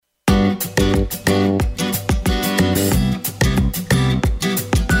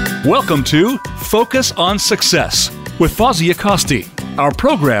Welcome to Focus on Success with Fawzia Kosti. Our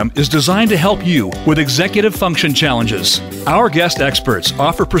program is designed to help you with executive function challenges. Our guest experts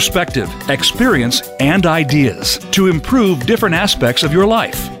offer perspective, experience, and ideas to improve different aspects of your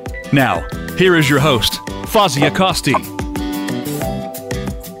life. Now, here is your host, Fawzia Kosti.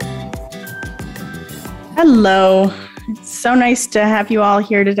 Hello. It's so nice to have you all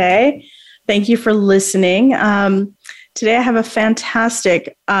here today. Thank you for listening. Today I have a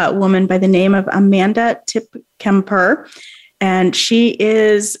fantastic woman by the name of Amanda Tipkemper, and she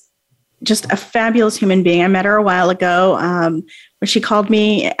is just a fabulous human being. I met her a while ago when she called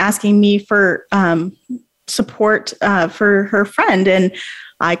me asking me for support for her friend, and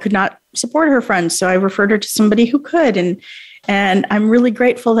I could not support her friend, so I referred her to somebody who could, and I'm really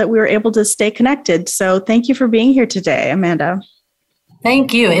grateful that we were able to stay connected. So thank you for being here today, Amanda.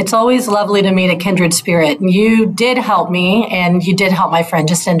 Thank you. It's always lovely to meet a kindred spirit. You did help me, and you did help my friend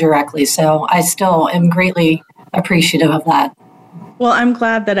just indirectly. So I still am greatly appreciative of that. Well, I'm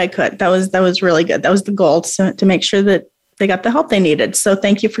glad that I could. That was really good. That was the goal, to make sure that they got the help they needed. So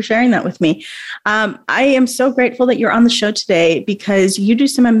thank you for sharing that with me. I am so grateful that you're on the show today because you do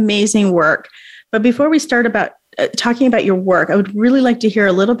some amazing work. But before we start about talking about your work, I would really like to hear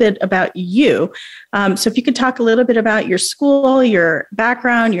a little bit about you. So if you could talk a little bit about your school, your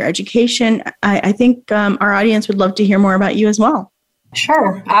background, your education, I think our audience would love to hear more about you as well.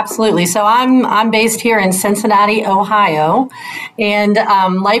 Sure, absolutely. So I'm based here in Cincinnati, Ohio, and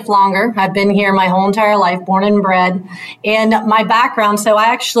lifelonger. I've been here my whole entire life, born and bred. And my background, so I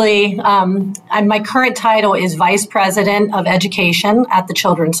actually, my current title is Vice President of Education at the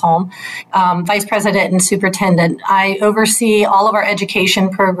Children's Home, Vice President and Superintendent. I oversee all of our education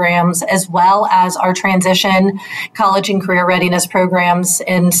programs as well as our transition, college and career readiness programs,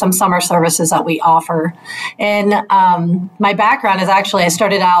 and some summer services that we offer. And my background is actually, I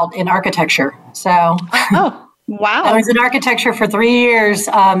started out in architecture. So, oh, wow. I was in architecture for 3 years,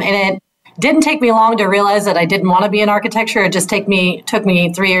 and it didn't take me long to realize that I didn't want to be in architecture. It just took me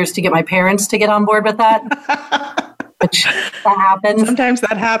 3 years to get my parents to get on board with that. Which that happens. Sometimes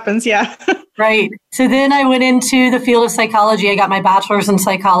that happens, yeah. Right. So then I went into the field of psychology. I got my bachelor's in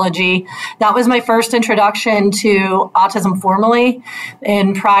psychology. That was my first introduction to autism formally.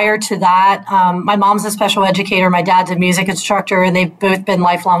 And prior to that, my mom's a special educator. My dad's a music instructor, and they've both been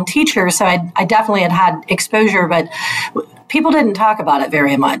lifelong teachers. So I definitely had exposure, but people didn't talk about it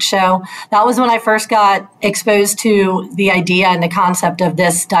very much. So that was when I first got exposed to the idea and the concept of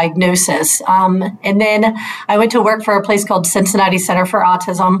this diagnosis. And then I went to work for a place called Cincinnati Center for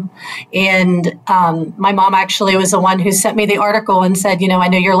Autism. And my mom actually was the one who sent me the article and said, I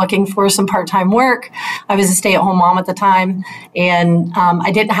know you're looking for some part-time work. I was a stay-at-home mom at the time. And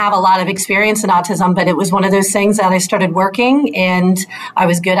I didn't have a lot of experience in autism, but it was one of those things that I started working and I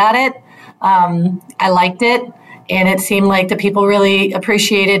was good at it. I liked it. And it seemed like the people really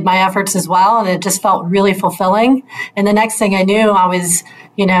appreciated my efforts as well. And it just felt really fulfilling. And the next thing I knew, I was,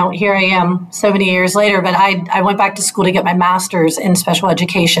 here I am so many years later. But I went back to school to get my master's in special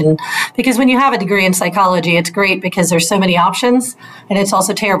education. Because when you have a degree in psychology, it's great because there's so many options. And it's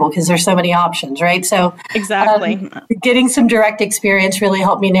also terrible because there's so many options, right? So exactly. Getting some direct experience really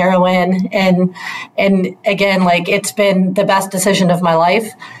helped me narrow in. And again, it's been the best decision of my life.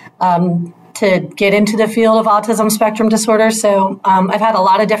 To get into the field of autism spectrum disorder. So I've had a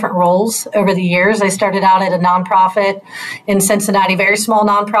lot of different roles over the years. I started out at a nonprofit in Cincinnati, very small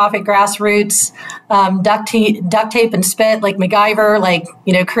nonprofit, grassroots, duct tape and spit like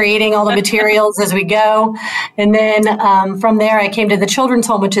MacGyver, creating all the materials as we go. And then from there, I came to the Children's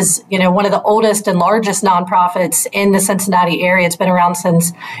Home, which is, one of the oldest and largest nonprofits in the Cincinnati area. It's been around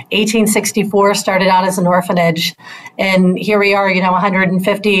since 1864, started out as an orphanage. And here we are,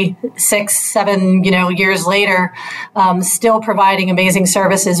 156 7 years later, still providing amazing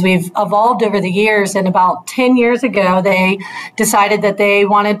services. We've evolved over the years, and about 10 years ago, they decided that they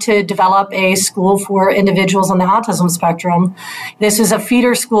wanted to develop a school for individuals on the autism spectrum. This was a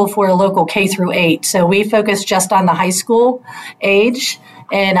feeder school for a local K through 8. So we focused just on the high school age.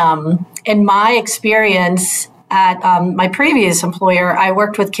 And in my experience at my previous employer, I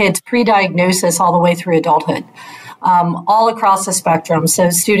worked with kids pre-diagnosis all the way through adulthood. All across the spectrum.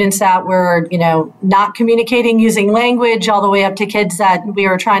 So students that were, not communicating using language, all the way up to kids that we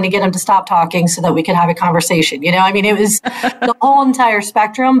were trying to get them to stop talking so that we could have a conversation. It was the whole entire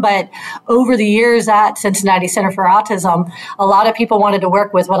spectrum. But over the years at Cincinnati Center for Autism, a lot of people wanted to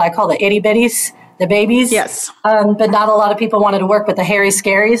work with what I call the itty bitties, the babies. Yes. But not a lot of people wanted to work with the hairy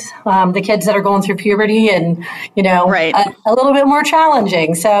scaries, the kids that are going through puberty and, Right. a little bit more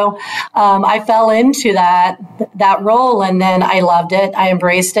challenging. So I fell into that role, and then I loved it. I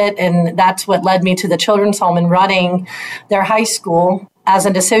embraced it. And that's what led me to the children's home and running their high school as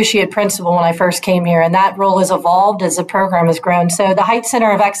an associate principal when I first came here. And that role has evolved as the program has grown. So the Heights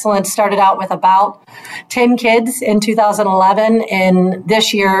Center of Excellence started out with about 10 kids in 2011. And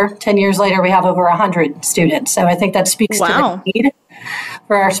this year, 10 years later, we have over 100 students. So I think that speaks to the need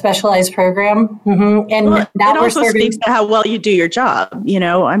for our specialized program. Mm-hmm. And now it also speaks to how well you do your job.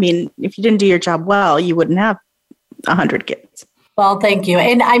 I mean, if you didn't do your job well, you wouldn't have 100 kids. Well, thank you.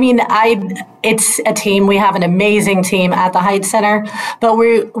 And I mean, it's a team. We have an amazing team at the Heights Center, but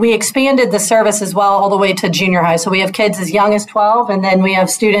we expanded the service as well all the way to junior high. So we have kids as young as 12, and then we have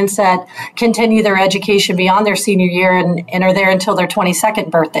students that continue their education beyond their senior year and are there until their 22nd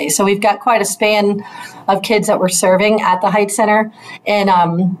birthday. So we've got quite a span of kids that we're serving at the Heights Center.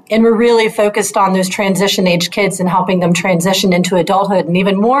 And we're really focused on those transition age kids and helping them transition into adulthood. And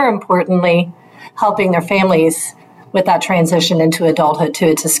even more importantly, helping their families with that transition into adulthood too.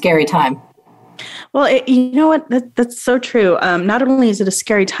 It's a scary time. Well, you know what? That's so true. Not only is it a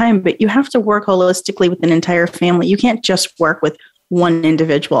scary time, but you have to work holistically with an entire family. You can't just work with one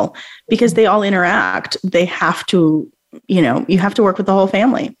individual because they all interact. They have to, you have to work with the whole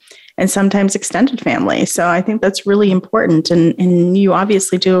family and sometimes extended family. So I think that's really important. And you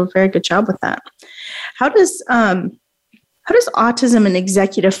obviously do a very good job with that. How does autism and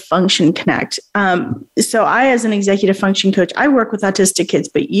executive function connect? So I, as an executive function coach, I work with autistic kids,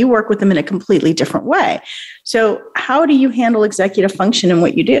 but you work with them in a completely different way. So how do you handle executive function in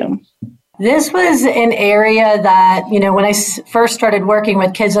what you do? This was an area that, when I first started working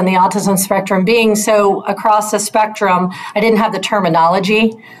with kids on the autism spectrum, being so across the spectrum, I didn't have the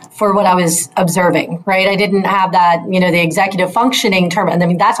terminology for what I was observing, right? I didn't have that, the executive functioning term. And I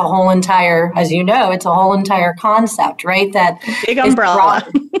mean, that's a whole entire, as you know, it's a whole entire concept, right? That big umbrella.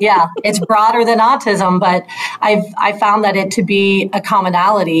 Yeah, it's broader than autism, but I found that it to be a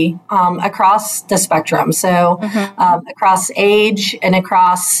commonality across the spectrum. So across age and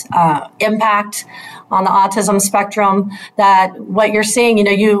across impact on the autism spectrum, that what you're seeing,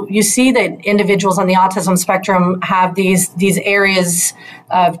 you see that individuals on the autism spectrum have these areas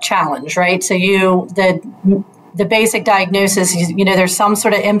of challenge, right? So the basic diagnosis, there's some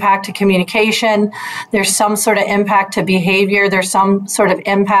sort of impact to communication, there's some sort of impact to behavior, there's some sort of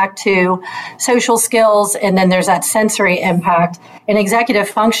impact to social skills, and then there's that sensory impact. And executive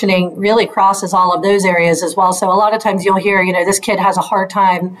functioning really crosses all of those areas as well. So a lot of times you'll hear, this kid has a hard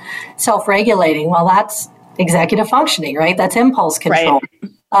time self-regulating. Well, that's executive functioning, right? That's impulse control.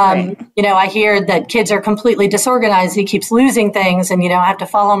 Right. I hear that kids are completely disorganized. He keeps losing things and, I have to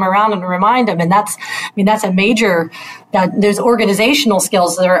follow him around and remind him. And that's a major, those organizational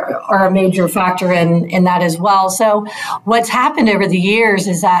skills that are a major factor in that as well. So what's happened over the years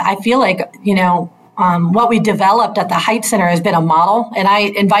is that I feel like, what we developed at the Heights Center has been a model. And I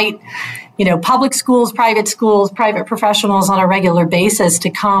invite, public schools, private professionals on a regular basis to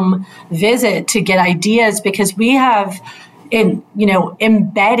come visit to get ideas, because we have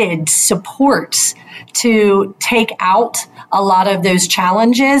embedded supports to take out a lot of those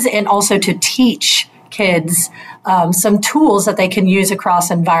challenges and also to teach kids some tools that they can use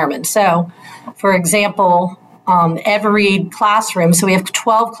across environments. So, for example, every classroom, so we have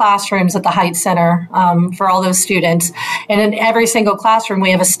 12 classrooms at the Heights Center for all those students. And in every single classroom,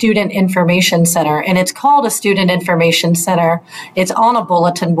 we have a student information center. And it's called a student information center. It's on a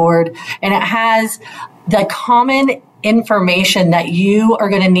bulletin board, and it has the common information that you are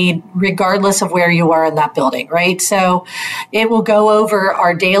going to need regardless of where you are in that building, right? So it will go over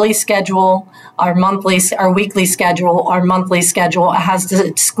our daily schedule, our weekly schedule, our monthly schedule. It has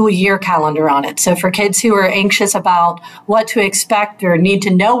the school year calendar on it. So for kids who are anxious about what to expect or need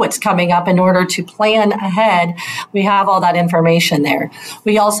to know what's coming up in order to plan ahead, we have all that information there.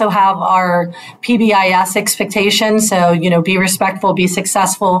 We also have our PBIS expectations. So, be respectful, be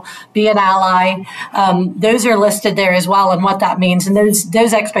successful, be an ally. Those are listed there as well, and what that means. And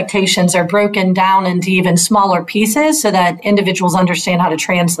those expectations are broken down into even smaller pieces so that individuals understand how to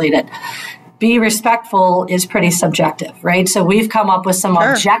translate it. Be respectful is pretty subjective, right? So we've come up with some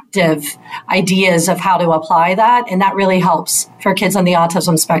objective ideas of how to apply that, and that really helps for kids on the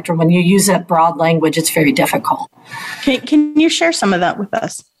autism spectrum. When you use a broad language, it's very difficult. Can you share some of that with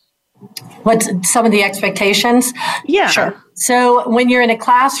us? What's some of the expectations? Yeah. Sure. So when you're in a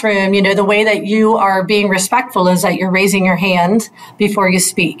classroom, the way that you are being respectful is that you're raising your hand before you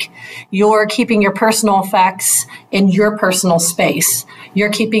speak. You're keeping your personal effects in your personal space.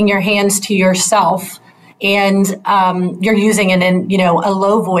 You're keeping your hands to yourself. And you're using it in, a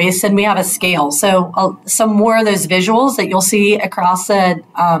low voice, and we have a scale. So some more of those visuals that you'll see across the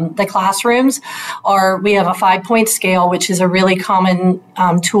classrooms we have a 5-point scale, which is a really common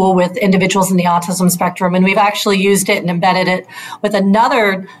tool with individuals in the autism spectrum. And we've actually used it and embedded it with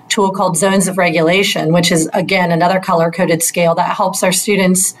another tool called Zones of Regulation, which is, again, another color-coded scale that helps our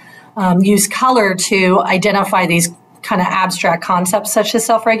students use color to identify these kind of abstract concepts such as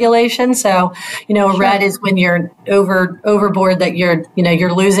self-regulation. So, Sure. Red is when you're overboard, that you're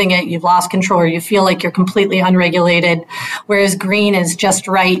losing it, you've lost control, or you feel like you're completely unregulated. Whereas green is just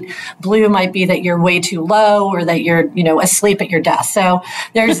right. Blue might be that you're way too low, or that you're, asleep at your desk. So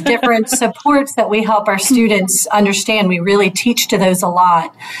there's different supports that we help our students understand. We really teach to those a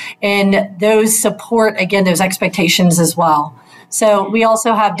lot. And those support, again, those expectations as well. So we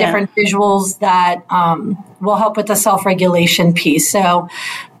also have different visuals that will help with the self-regulation piece. So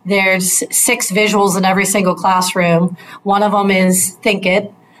there's 6 visuals in every single classroom. One of them is Think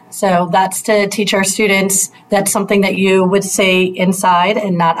It. So that's to teach our students that's something that you would say inside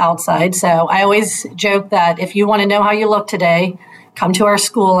and not outside. So I always joke that if you want to know how you look today, come to our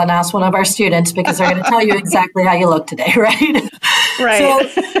school and ask one of our students, because they're going to tell you exactly how you look today, right? Right.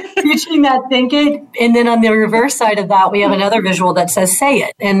 So teaching that Think It. And then on the reverse side of that, we have another visual that says Say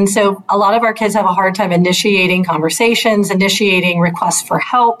It. And so a lot of our kids have a hard time initiating conversations, initiating requests for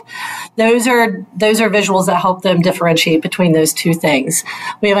help. Those are visuals that help them differentiate between those two things.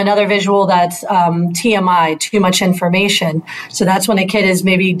 We have another visual that's TMI, too much information. So that's when a kid is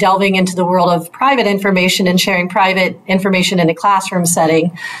maybe delving into the world of private information and sharing private information in a classroom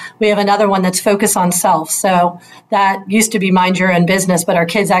setting. We have another one that's Focus on Self. So that used to be Mind Your Own Business, but our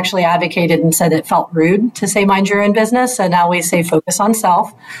kids actually advocated and said it felt rude to say Mind Your Own Business. So now we say Focus on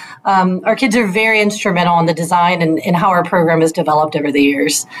Self. Our kids are very instrumental in the design and how our program has developed over the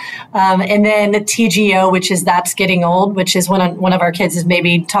years. And then TGO, which is That's Getting Old, which is when one of our kids is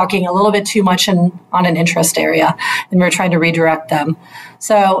maybe talking a little bit too much on an interest area, and we're trying to redirect them.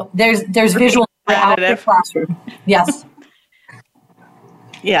 So there's visual throughout the classroom. Yes.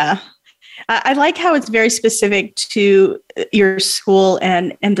 Yeah. I like how it's very specific to your school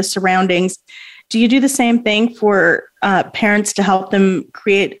and the surroundings. Do you do the same thing for parents to help them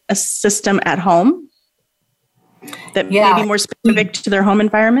create a system at home that may be more specific to their home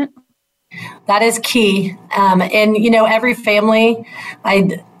environment? That is key. And,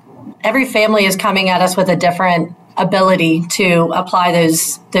 every family is coming at us with a different ability to apply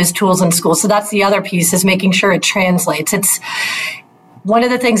those tools in school. So that's the other piece, is making sure it translates. It's one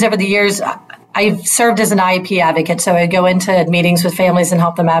of the things over the years. I've served as an IEP advocate, so I go into meetings with families and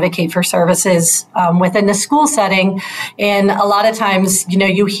help them advocate for services within the school setting. And a lot of times,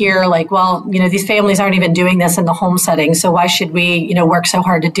 you hear like, well, these families aren't even doing this in the home setting, so why should we, work so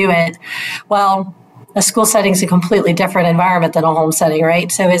hard to do it? Well, a school setting is a completely different environment than a home setting,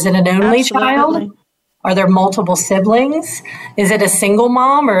 right? So is it an only child? Are there multiple siblings? Is it a single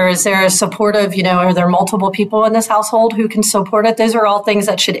mom, or is there a supportive, are there multiple people in this household who can support it? Those are all things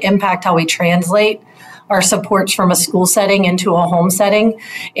that should impact how we translate our supports from a school setting into a home setting,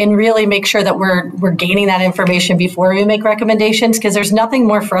 and really make sure that we're gaining that information before we make recommendations, because there's nothing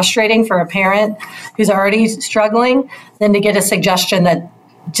more frustrating for a parent who's already struggling than to get a suggestion that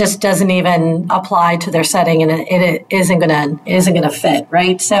just doesn't even apply to their setting, and it isn't gonna fit,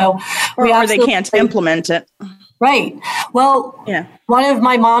 right? So or they can't implement it. Right. Well, one of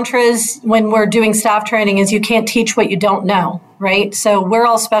my mantras when we're doing staff training is you can't teach what you don't know, right? So we're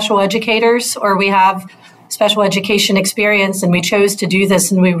all special educators, or we have special education experience, and we chose to do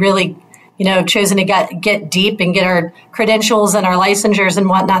this, and we really have chosen to get deep and get our credentials and our licensures and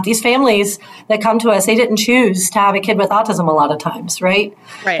whatnot. These families that come to us, they didn't choose to have a kid with autism a lot of times, right?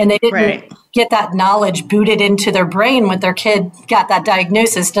 Right. And they didn't get that knowledge booted into their brain when their kid got that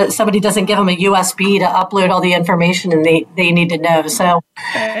diagnosis. Somebody doesn't give them a USB to upload all the information and they need to know. So,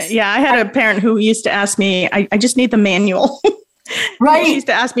 I had a parent who used to ask me, I just need the manual. Right. She used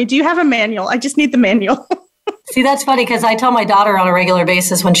to ask me, do you have a manual? I just need the manual. See, that's funny because I tell my daughter on a regular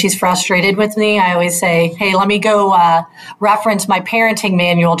basis when she's frustrated with me, I always say, hey, let me go reference my parenting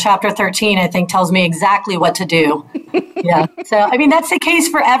manual. Chapter 13, I think, tells me exactly what to do. Yeah. So, I mean, that's the case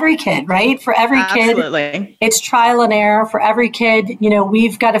for every kid, right? For every kid, Absolutely. It's trial and error. For every kid,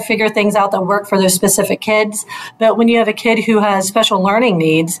 we've got to figure things out that work for those specific kids. But when you have a kid who has special learning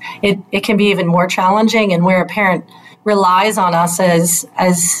needs, it can be even more challenging, and where a parent relies on us as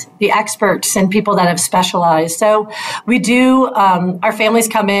the experts and people that have specialized. So we do, our families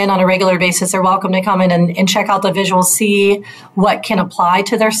come in on a regular basis. They're welcome to come in and check out the visuals, see what can apply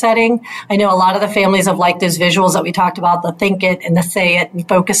to their setting. I know a lot of the families have liked those visuals that we talked about, the think it and the say it and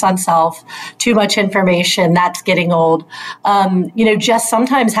focus on self. Too much information, that's getting old. Just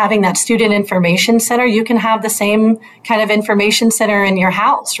sometimes having that student information center, you can have the same kind of information center in your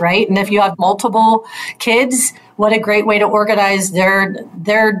house, right? And if you have multiple kids, what a great way to organize their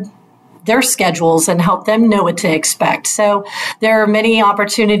schedules and help them know what to expect. So there are many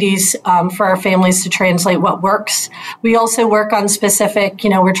opportunities for our families to translate what works. We also work on specific,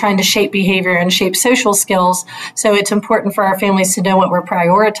 we're trying to shape behavior and shape social skills. So it's important for our families to know what we're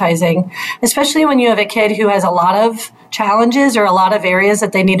prioritizing, especially when you have a kid who has a lot of challenges or a lot of areas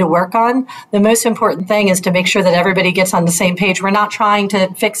that they need to work on. The most important thing is to make sure that everybody gets on the same page. We're not trying to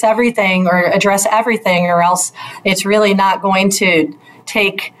fix everything or address everything, or else it's really not going to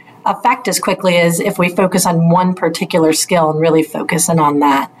take effect as quickly as if we focus on one particular skill and really focusing on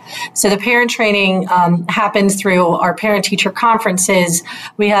that. So the parent training happens through our parent-teacher conferences.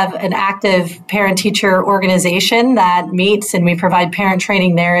 We have an active parent-teacher organization that meets, and we provide parent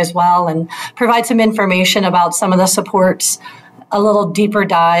training there as well, and provide some information about some of the supports, a little deeper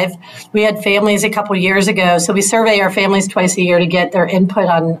dive. We had families a couple of years ago. So we survey our families twice a year to get their input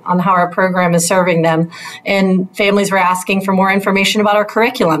on how our program is serving them. And families were asking for more information about our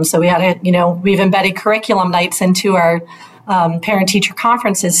curriculum. So we had we've embedded curriculum nights into our parent-teacher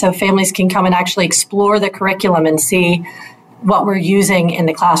conferences, so families can come and actually explore the curriculum and see what we're using in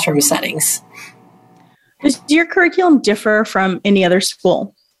the classroom settings. Does your curriculum differ from any other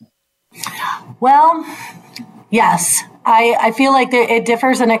school? Well, yes. I feel like it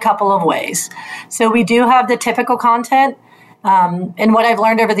differs in a couple of ways. So we do have the typical content. And what I've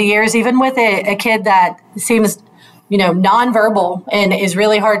learned over the years, even with a kid that seems, nonverbal and is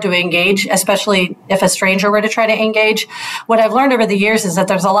really hard to engage, especially if a stranger were to try to engage, what I've learned over the years is that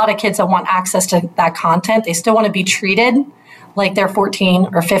there's a lot of kids that want access to that content. They still want to be treated like they're 14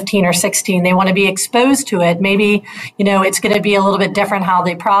 or 15 or 16. They want to be exposed to it. Maybe, it's going to be a little bit different how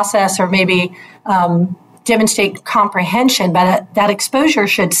they process, or maybe demonstrate comprehension, but that exposure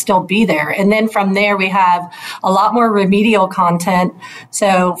should still be there. And then from there, we have a lot more remedial content.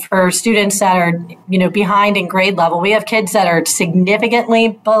 So for students that are, behind in grade level, we have kids that are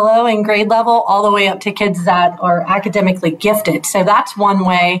significantly below in grade level, all the way up to kids that are academically gifted. So that's one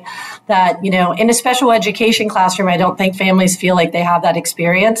way that, in a special education classroom, I don't think families feel like they have that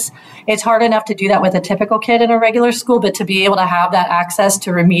experience. It's hard enough to do that with a typical kid in a regular school, but to be able to have that access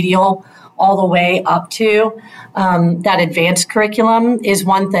to remedial all the way up to that advanced curriculum is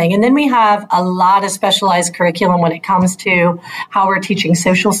one thing. And then we have a lot of specialized curriculum when it comes to how we're teaching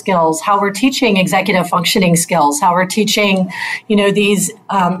social skills, how we're teaching executive functioning skills, how we're teaching, these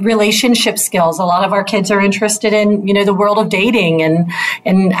relationship skills. A lot of our kids are interested in, the world of dating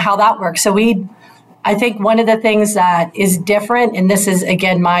and how that works. So I think one of the things that is different, and this is,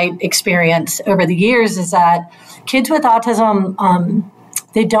 again, my experience over the years, is that kids with autism,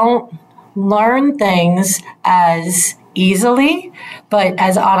 they don't learn things as easily, but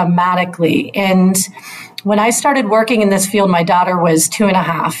as automatically. And when I started working in this field, my daughter was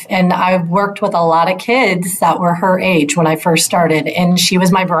 2.5, and I worked with a lot of kids that were her age when I first started, and she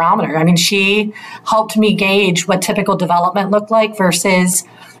was my barometer. I mean, she helped me gauge what typical development looked like versus,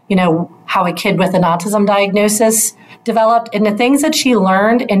 how a kid with an autism diagnosis developed. And the things that she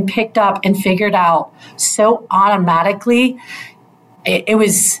learned and picked up and figured out so automatically, it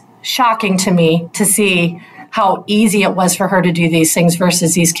was shocking to me to see how easy it was for her to do these things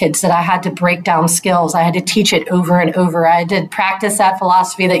versus these kids that I had to break down skills. I had to teach it over and over. I did practice that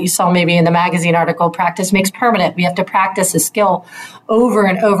philosophy that you saw maybe in the magazine article, practice makes permanent. We have to practice a skill over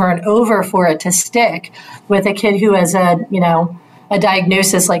and over and over for it to stick with a kid who has a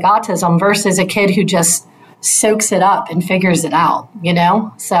diagnosis like autism versus a kid who just soaks it up and figures it out,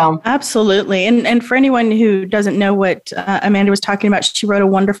 So absolutely. And for anyone who doesn't know what Amanda was talking about, she wrote a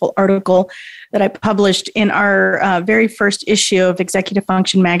wonderful article that I published in our very first issue of Executive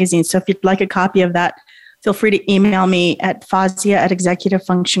Function magazine. So if you'd like a copy of that, feel free to email me at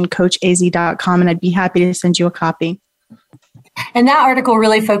fazia@executivefunctioncoachaz.com, and I'd be happy to send you a copy. And that article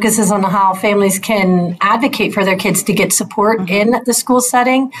really focuses on how families can advocate for their kids to get support in the school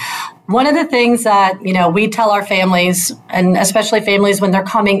setting. One of the things that, we tell our families, and especially families when they're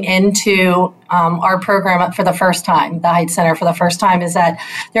coming into our program for the first time, the Heights Center for the first time, is that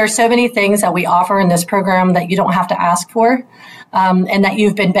there are so many things that we offer in this program that you don't have to ask for. And that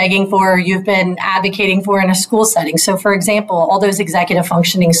you've been begging for, you've been advocating for in a school setting. So, for example, all those executive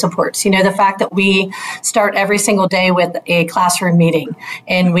functioning supports, the fact that we start every single day with a classroom meeting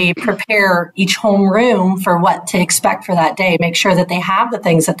and we prepare each homeroom for what to expect for that day, make sure that they have the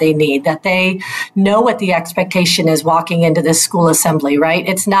things that they need, that they know what the expectation is walking into this school assembly, right?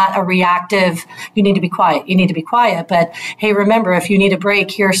 It's not a reactive, you need to be quiet, but hey, remember, if you need a break,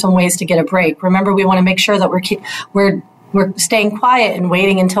 here are some ways to get a break. Remember, we want to make sure that we're staying quiet and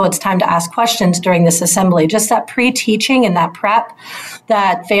waiting until it's time to ask questions during this assembly. Just that pre-teaching and that prep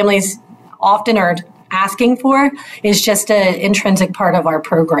that families often are asking for is just an intrinsic part of our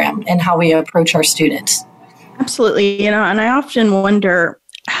program and how we approach our students. Absolutely. And I often wonder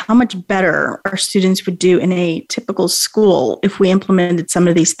how much better our students would do in a typical school if we implemented some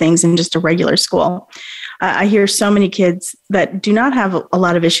of these things in just a regular school. I hear so many kids that do not have a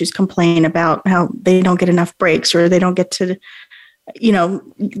lot of issues complain about how they don't get enough breaks or they don't get to,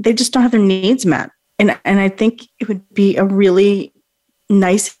 they just don't have their needs met. And I think it would be a really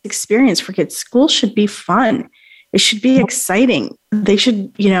nice experience for kids. School should be fun. It should be exciting. They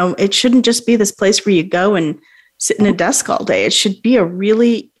should, it shouldn't just be this place where you go and sit in a desk all day. It should be a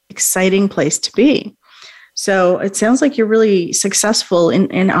really exciting place to be. So it sounds like you're really successful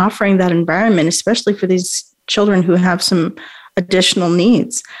in offering that environment, especially for these children who have some additional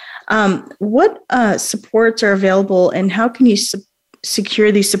needs. What supports are available, and how can you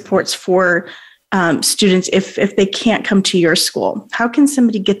secure these supports for students if they can't come to your school? How can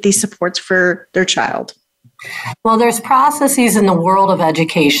somebody get these supports for their child? Well, there's processes in the world of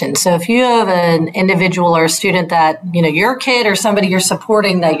education. So if you have an individual or a student that, your kid or somebody you're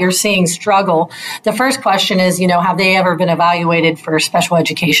supporting that you're seeing struggle, the first question is, have they ever been evaluated for special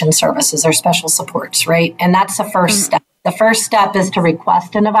education services or special supports, right? And that's the first step. The first step is to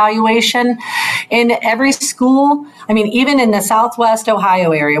request an evaluation. In every school, even in the Southwest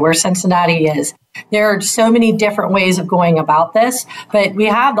Ohio area where Cincinnati is, there are so many different ways of going about this, but we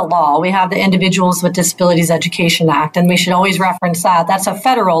have the law. We have the Individuals with Disabilities Education Act, and we should always reference that. That's a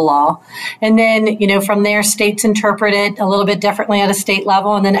federal law. And then, from there, states interpret it a little bit differently at a state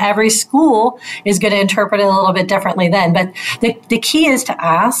level, and then every school is going to interpret it a little bit differently then. But the key is to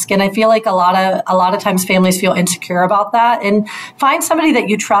ask, and I feel like a lot of times families feel insecure about that, and find somebody that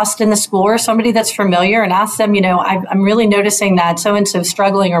you trust in the school or somebody that's familiar and ask them, I'm really noticing that so-and-so is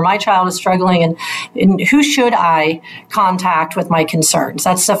struggling or my child is struggling, and who should I contact with my concerns?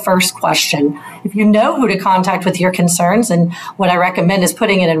 That's the first question. If you know who to contact with your concerns, and what I recommend is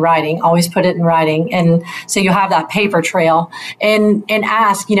putting it in writing, always put it in writing. And so you have that paper trail and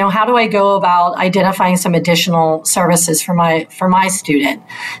ask, how do I go about identifying some additional services for my student?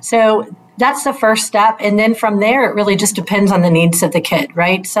 So that's the first step. And then from there, it really just depends on the needs of the kid,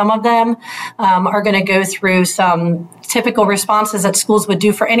 right? Some of them are going to go through some typical responses that schools would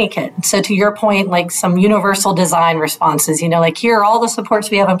do for any kid. So to your point, like some universal design responses, like here are all the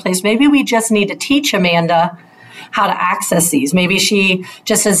supports we have in place. Maybe we just need to teach Amanda how to access these. Maybe she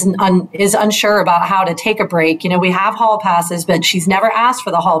just is unsure about how to take a break. We have hall passes, but she's never asked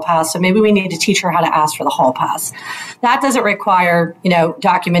for the hall pass. So maybe we need to teach her how to ask for the hall pass. That doesn't require,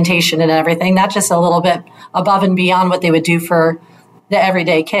 documentation and everything. That's just a little bit above and beyond what they would do for the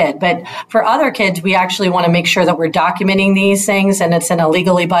everyday kid. But for other kids, we actually want to make sure that we're documenting these things, and it's in a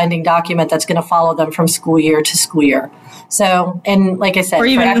legally binding document that's going to follow them from school year to school year. So, and like I said, or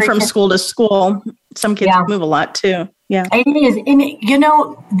even from school to school, some kids move a lot too. Yeah. It is. And,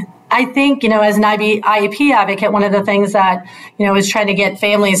 I think, as an IEP advocate, one of the things that, is trying to get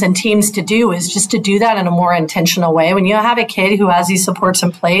families and teams to do is just to do that in a more intentional way. When you have a kid who has these supports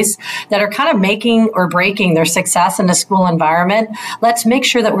in place that are kind of making or breaking their success in the school environment, let's make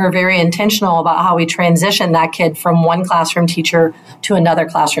sure that we're very intentional about how we transition that kid from one classroom teacher to another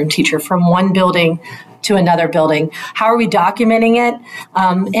classroom teacher, from one building to another building. How are we documenting it?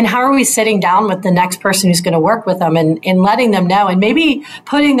 And how are we sitting down with the next person who's going to work with them and letting them know, and maybe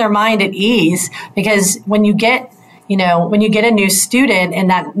putting their mind at ease? Because when you get a new student and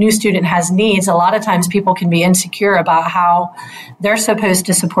that new student has needs, a lot of times people can be insecure about how they're supposed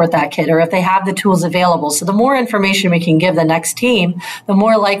to support that kid or if they have the tools available. So the more information we can give the next team, the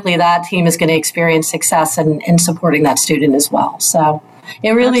more likely that team is going to experience success in supporting that student as well. So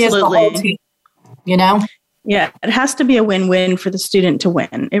it really is the whole team. Yeah, it has to be a win-win for the student to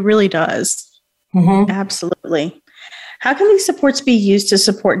win. It really does. Mm-hmm. Absolutely. How can these supports be used to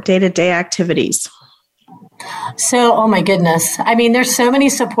support day-to-day activities? So, oh my goodness. I mean, there's so many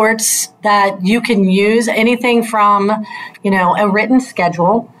supports that you can use, anything from, a written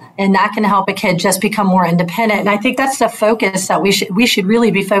schedule, and that can help a kid just become more independent. And I think that's the focus that we should really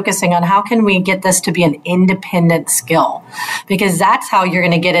be focusing on. How can we get this to be an independent skill? Because that's how you're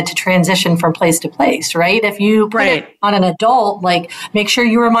going to get it to transition from place to place, right? If you put it on an adult, like make sure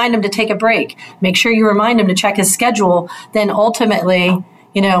you remind him to take a break, make sure you remind him to check his schedule, then ultimately,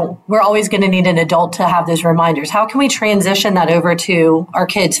 we're always going to need an adult to have those reminders. How can we transition that over to our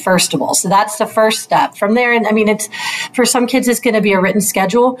kids, first of all? So that's the first step. From there, and I mean, it's for some kids, it's going to be a written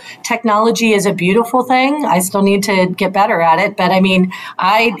schedule. Technology is a beautiful thing. I still need to get better at it. But I mean,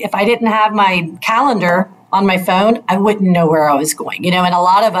 if I didn't have my calendar on my phone, I wouldn't know where I was going, and a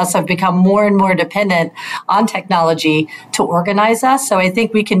lot of us have become more and more dependent on technology to organize us. So I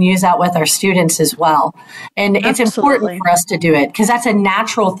think we can use that with our students as well. And it's important for us to do it because that's a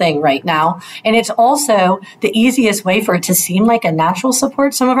natural thing right now. And it's also the easiest way for it to seem like a natural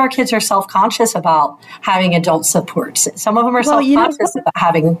support. Some of our kids are self-conscious about having adult supports. Some of them are self-conscious about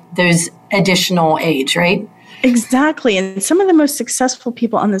having those additional age, right? Exactly. And some of the most successful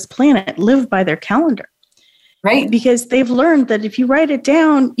people on this planet live by their calendar. Right. Because they've learned that if you write it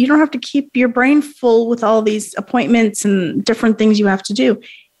down, you don't have to keep your brain full with all these appointments and different things you have to do.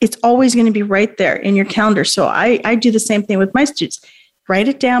 It's always going to be right there in your calendar. So I do the same thing with my students. Write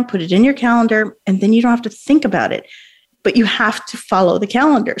it down, put it in your calendar, and then you don't have to think about it. But you have to follow the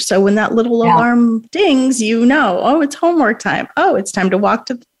calendar. So when that little alarm dings, oh, it's homework time. Oh, it's time to walk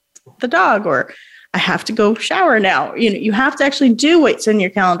to the dog, or I have to go shower now. You have to actually do what's in your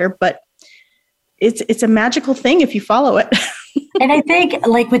calendar, but it's a magical thing if you follow it. And I think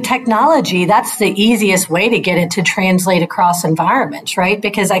like with technology, that's the easiest way to get it to translate across environments, right?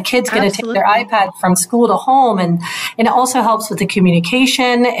 Because a kid's going to take their iPad from school to home, and it also helps with the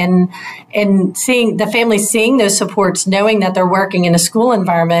communication and seeing the family seeing those supports, knowing that they're working in a school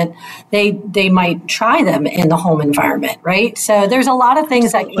environment, they might try them in the home environment, right? So there's a lot of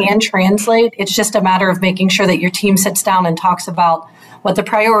things that can translate. It's just a matter of making sure that your team sits down and talks about what the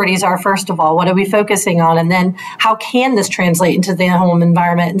priorities are, first of all. What are we focusing on? And then how can this translate into the home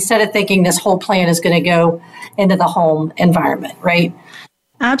environment instead of thinking this whole plan is going to go into the home environment, right?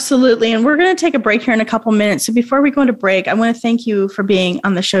 Absolutely. And we're going to take a break here in a couple minutes. So before we go into break, I want to thank you for being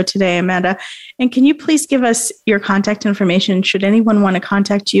on the show today, Amanda. And can you please give us your contact information should anyone want to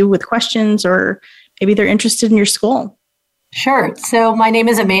contact you with questions, or maybe they're interested in your school? Sure. So my name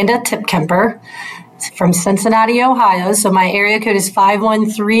is Amanda Tipkemper from Cincinnati, Ohio. So my area code is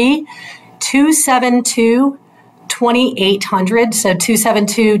 513-272-2800. So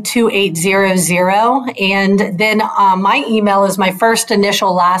 272-2800. And then my email is my first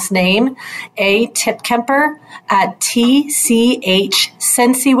initial last name, Tipkemper at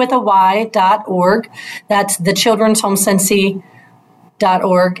tchcincy.org. That's the Children's Home Cincy.org.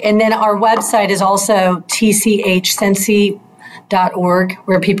 And then our website is also tchcincy.org,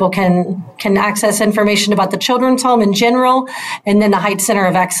 where people can access information about the Children's Home in general, and then the Heights Center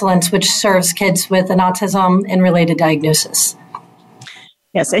of Excellence, which serves kids with an autism and related diagnosis.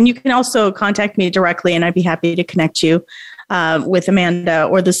 Yes, and you can also contact me directly, and I'd be happy to connect you with Amanda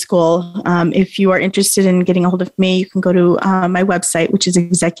or the school. If you are interested in getting a hold of me, you can go to my website, which is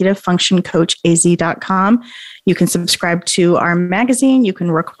executivefunctioncoachaz.com. You can subscribe to our magazine. You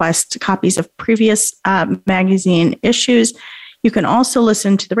can request copies of previous magazine issues. You can also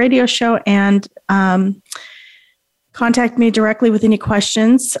listen to the radio show and contact me directly with any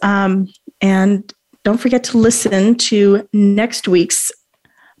questions. And don't forget to listen to next week's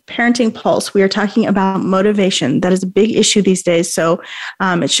Parenting Pulse. We are talking about motivation. That is a big issue these days. So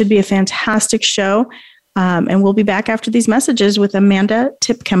it should be a fantastic show. And we'll be back after these messages with Amanda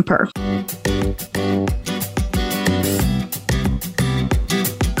Tipkemper.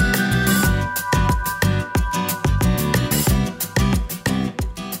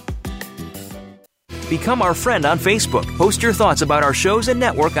 Become our friend on Facebook. Post your thoughts about our shows and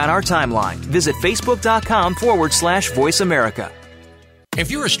network on our timeline. Visit facebook.com/Voice America.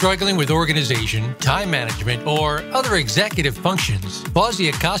 If you are struggling with organization, time management, or other executive functions,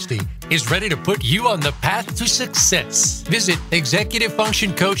 Fawzia Costi is ready to put you on the path to success. Visit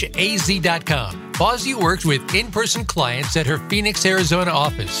executivefunctioncoachaz.com. Fawzia works with in-person clients at her Phoenix, Arizona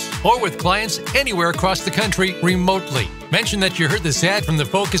office, or with clients anywhere across the country remotely. Mention that you heard this ad from the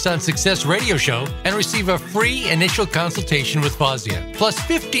Focus on Success radio show and receive a free initial consultation with Fawzia, plus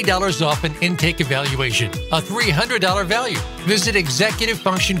 $50 off an intake evaluation, a $300 value. Visit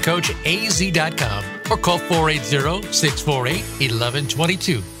executivefunctioncoachaz.com or call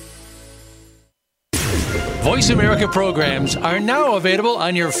 480-648-1122. Voice America programs are now available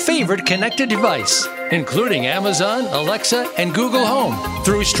on your favorite connected device, including Amazon, Alexa, and Google Home.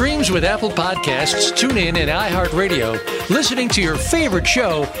 Through streams with Apple Podcasts, TuneIn, and iHeartRadio, listening to your favorite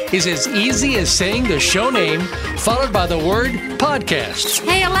show is as easy as saying the show name followed by the word podcast.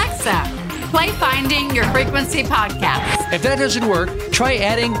 Hey, Alexa, play Finding Your Frequency podcast. If that doesn't work, try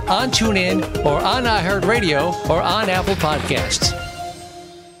adding on TuneIn or on iHeartRadio or on Apple Podcasts.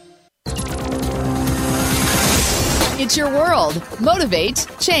 It's your world. Motivate,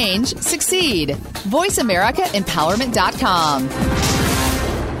 change, succeed. VoiceAmericaEmpowerment.com.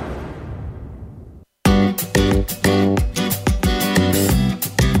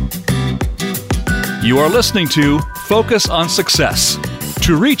 You are listening to Focus on Success.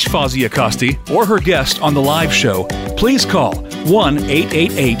 To reach Fawzia Kosti or her guest on the live show, please call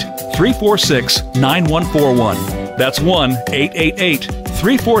 1-888-346-9141. That's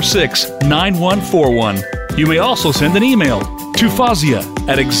 1-888-346-9141. You may also send an email to Fawzia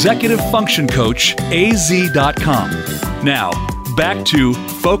at executivefunctioncoachaz.com. Now, back to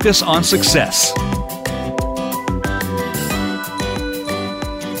Focus on Success.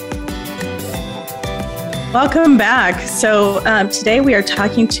 Welcome back. So today we are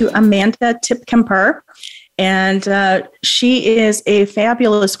talking to Amanda Tip-Kemper, and she is a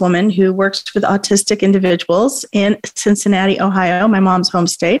fabulous woman who works with autistic individuals in Cincinnati, Ohio, my mom's home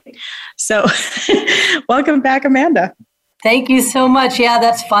state. So welcome back, Amanda. Thank you so much. Yeah,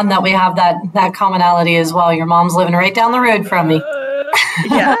 that's fun that we have that commonality as well. Your mom's living right down the road from me.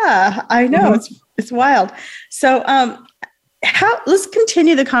 Yeah, I know. It's wild. So let's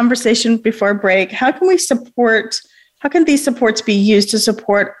continue the conversation before break. How can these supports be used to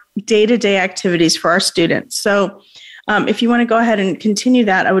support day-to-day activities for our students? So if you want to go ahead and continue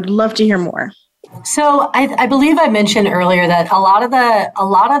that, I would love to hear more. So I believe I mentioned earlier that a lot of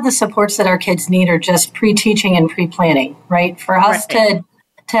the supports that our kids need are just pre-teaching and pre-planning, right? For us to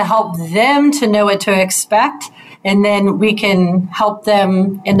help them to know what to expect, and then we can help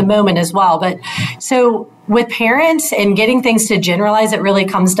them in the moment as well. But so with parents and getting things to generalize, it really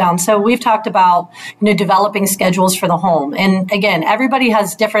comes down. So we've talked about, developing schedules for the home. And again, everybody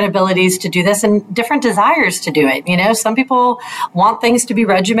has different abilities to do this and different desires to do it. Some people want things to be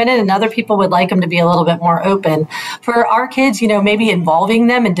regimented and other people would like them to be a little bit more open. For our kids, maybe involving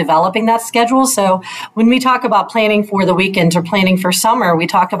them in developing that schedule. So when we talk about planning for the weekends or planning for summer, we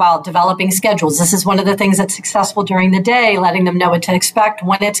talk about developing schedules. This is one of the things that's successful during the day, letting them know what to expect,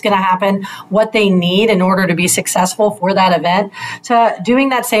 when it's going to happen, what they need in order to be successful for that event. So doing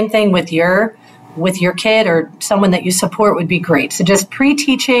that same thing with your kid or someone that you support would be great. So just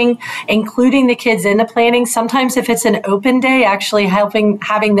pre-teaching, including the kids in the planning. Sometimes if it's an open day, actually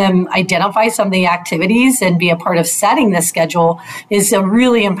having them identify some of the activities and be a part of setting the schedule is a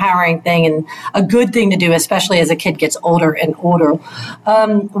really empowering thing and a good thing to do, especially as a kid gets older and older.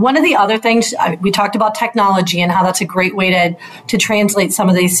 One of the other things, we talked about technology and how that's a great way to translate some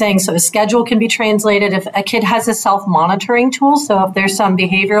of these things. So a schedule can be translated if a kid has a self-monitoring tool. So if there's some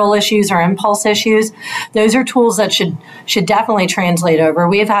behavioral issues or impulse issues, those are tools that should definitely translate over.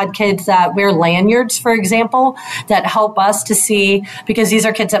 We've had kids that wear lanyards, for example, that help us to see, because these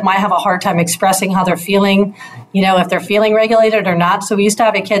are kids that might have a hard time expressing how they're feeling, if they're feeling regulated or not. So we used to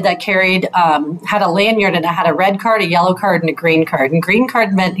have a kid that had a lanyard and it had a red card, a yellow card, and a green card. And green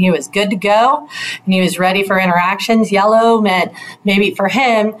card meant he was good to go and he was ready for interactions. Yellow meant maybe for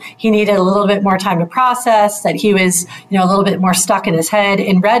him, he needed a little bit more time to process, that he was, a little bit more stuck in his head.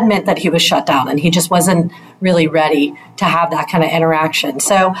 And red meant that he was shut down and he just wasn't really ready to have that kind of interaction.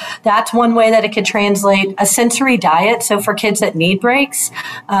 So that's one way that it could translate. A sensory diet. So for kids that need breaks,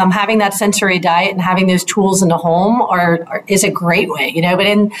 having that sensory diet and having those tools in the home is a great way, But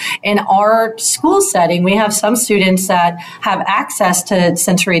in our school setting, we have some students that have access to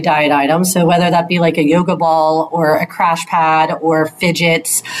sensory diet items. So whether that be like a yoga ball or a crash pad or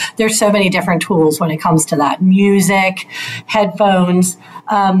fidgets, there's so many different tools when it comes to that. Music, headphones.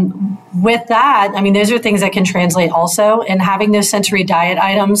 With that, those are things that can translate also, and having those sensory diet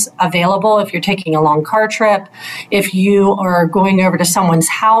items available if you're taking a long car trip, if you are going over to someone's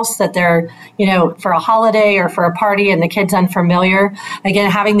house that they're, for a holiday or for a party and the kid's unfamiliar. Again,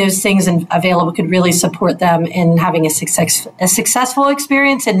 having those things available could really support them in having a successful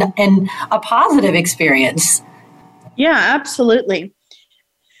experience and a positive experiance. Yeah, absolutely.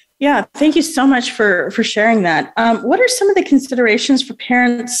 Yeah, thank you so much for sharing that. What are some of the considerations for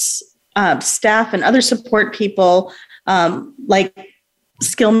parents, staff, and other support people, like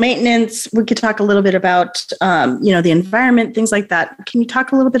skill maintenance? We could talk a little bit about, the environment, things like that. Can you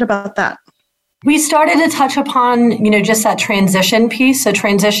talk a little bit about that? We started to touch upon, just that transition piece. So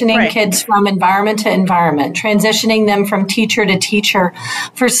transitioning kids from environment to environment, transitioning them from teacher to teacher.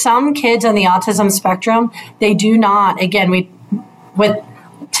 For some kids on the autism spectrum, they do not, again, with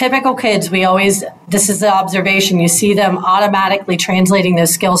typical kids, this is the observation, you see them automatically translating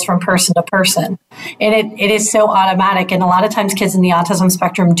those skills from person to person. And it is so automatic. And a lot of times kids in the autism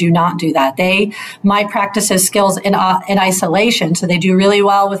spectrum do not do that. They might practice those skills in isolation. So they do really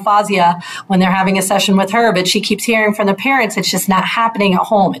well with Fazia when they're having a session with her, but she keeps hearing from the parents, it's just not happening at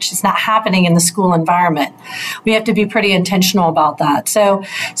home. It's just not happening in the school environment. We have to be pretty intentional about that. So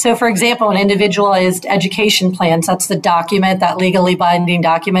for example, an individualized education plans, that's the document, that legally binding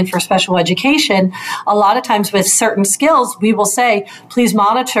document for special education. A lot of times with certain skills, we will say, please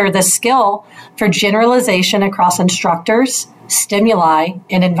monitor the skill for generalization across instructors, stimuli,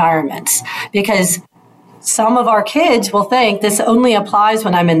 and environments. Because some of our kids will think this only applies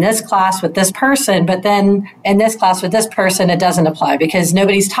when I'm in this class with this person, but then in this class with this person, it doesn't apply because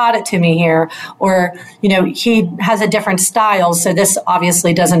nobody's taught it to me here, or, he has a different style. So this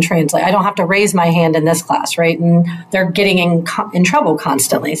obviously doesn't translate. I don't have to raise my hand in this class, right? And they're getting in trouble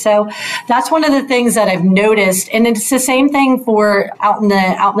constantly. So that's one of the things that I've noticed. And it's the same thing for out in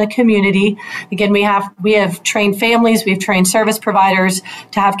the community. Again, we have trained families, we've trained service providers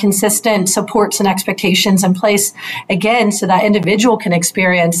to have consistent supports and expectations in place, again, so that individual can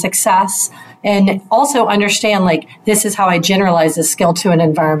experience success and also understand, this is how I generalize this skill to an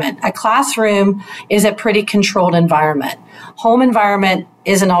environment. A classroom is a pretty controlled environment. Home environment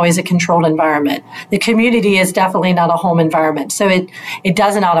isn't always a controlled environment. The community is definitely not a home environment. So it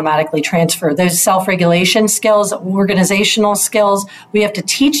doesn't automatically transfer. Those self-regulation skills, organizational skills, we have to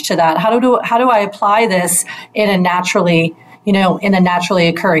teach to that. How do I apply this in a naturally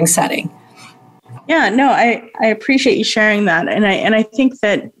occurring setting? Yeah, no, I appreciate you sharing that. And I think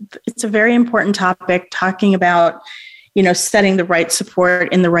that it's a very important topic, talking about, setting the right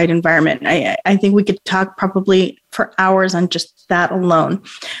support in the right environment. I think we could talk probably for hours on just that alone.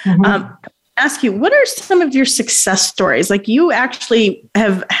 Mm-hmm. Ask you, what are some of your success stories? You actually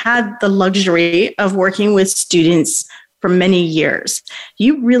have had the luxury of working with students for many years.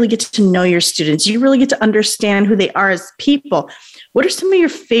 You really get to know your students. You really get to understand who they are as people. What are some of your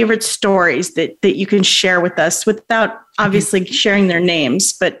favorite stories that you can share with us without obviously sharing their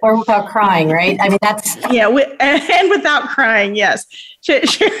names, or without crying, right? I mean, that's and without crying. Yes, sure.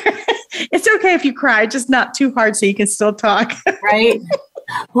 It's okay if you cry, just not too hard, so you can still talk. Right.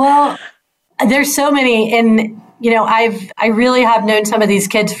 Well, there's so many, and I really have known some of these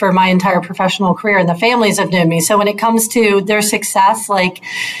kids for my entire professional career, and the families have known me. So when it comes to their success,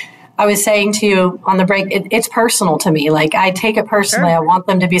 I was saying to you on the break, it's personal to me. I take it personally. Sure. I want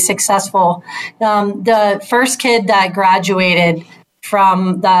them to be successful. The first kid that graduated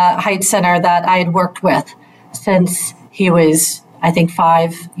from the Heights Center that I had worked with since he was, I think,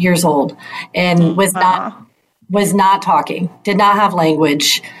 5 years old, and was not talking, did not have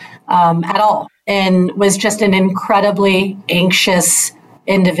language at all, and was just an incredibly anxious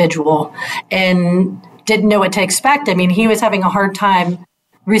individual and didn't know what to expect. I mean, he was having a hard time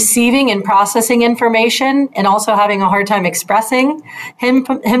receiving and processing information, and also having a hard time expressing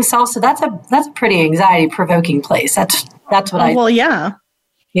himself. So that's a pretty anxiety provoking place. That's what well, yeah.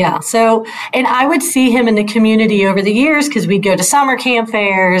 Yeah. So, and I would see him in the community over the years, because we'd go to summer camp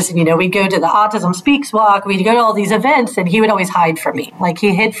fairs, and, we'd go to the Autism Speaks walk, we'd go to all these events, and he would always hide from me.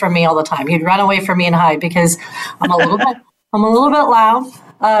 He hid from me all the time. He'd run away from me and hide because I'm a little bit loud.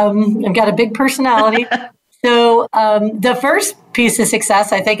 I've got a big personality. So the first piece of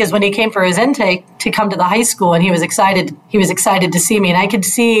success, I think, is when he came for his intake to come to the high school, and he was excited. He was excited to see me, and I could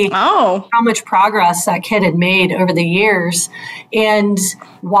see how much progress that kid had made over the years, and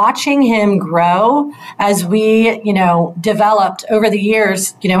watching him grow as we, developed over the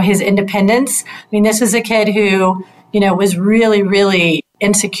years, his independence. I mean, this is a kid who, was really, really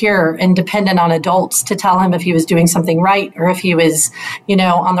insecure and dependent on adults to tell him if he was doing something right, or if he was,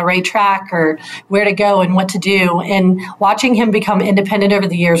 on the right track, or where to go and what to do. And watching him become independent over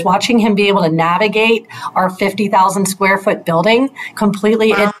the years, watching him be able to navigate our 50,000 square foot building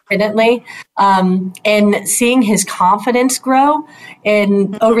completely independently, and seeing his confidence grow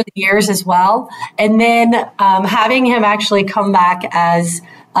over the years as well. And then having him actually come back as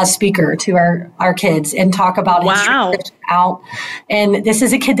a speaker to our kids and talk about his transition out. And this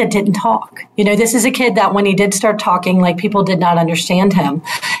is a kid that didn't talk. This is a kid that when he did start talking, people did not understand him.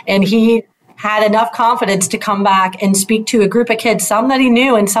 And he had enough confidence to come back and speak to a group of kids, some that he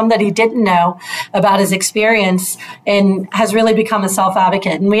knew and some that he didn't know, about his experience, and has really become a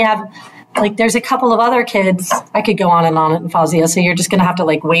self-advocate. And we have like there's a couple of other kids. I could go on and Fazia, so you're just going to have to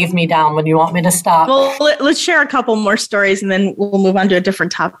like wave me down when you want me to stop. Well, let's share a couple more stories and then we'll move on to a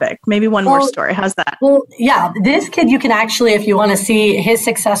different topic. Maybe one more story. How's that? Well, yeah, this kid, you can actually, if you want to see his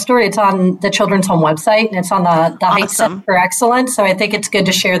success story, it's on the Children's Home website and it's on the Heights Center for Excellence. So I think it's good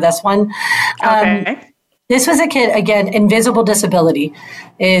to share this one. Okay. This was a kid, again, invisible disability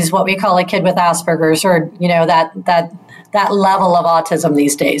is what we call a kid with Asperger's, or, you know, that level of autism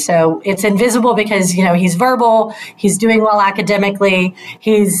these days. So it's invisible because, you know, he's verbal, he's doing well academically,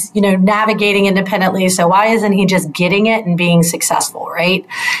 he's, you know, navigating independently. So why isn't he just getting it and being successful, right?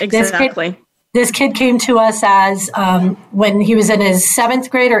 Exactly. This kid came to us as when he was in his 7th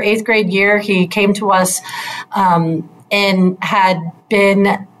grade or 8th grade year, he came to us and had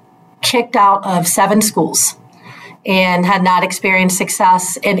been kicked out of 7 schools and had not experienced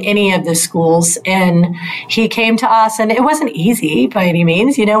success in any of the schools. And he came to us, and it wasn't easy by any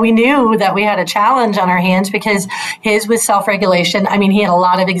means. You know, we knew that we had a challenge on our hands because his was self-regulation. I mean, he had a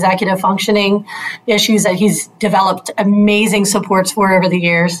lot of executive functioning issues that he's developed amazing supports for over the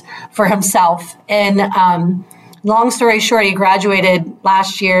years for himself. And long story short, he graduated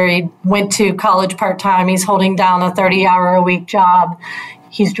last year. He went to college part-time. He's holding down a 30-hour-a-week job.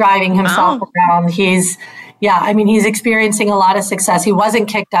 He's driving himself around. He's experiencing a lot of success. He wasn't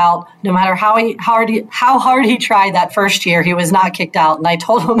kicked out, no matter how hard he tried that first year. He was not kicked out. And I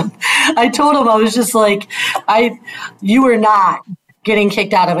told him, I was just like, you are not getting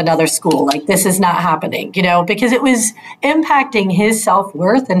kicked out of another school. Like, this is not happening, you know, because it was impacting his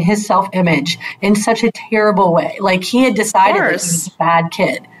self-worth and his self-image in such a terrible way. Like, he had decided that he was a bad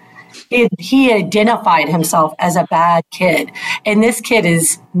kid. He identified himself as a bad kid. And this kid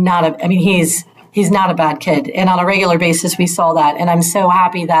is not he's not a bad kid. And on a regular basis, we saw that. And I'm so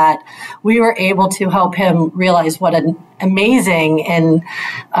happy that we were able to help him realize what an amazing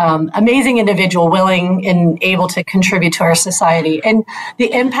individual, willing and able to contribute to our society. And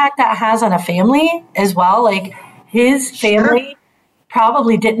the impact that has on a family as well. Like, his family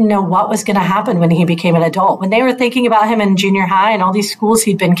probably didn't know what was going to happen when he became an adult. When they were thinking about him in junior high and all these schools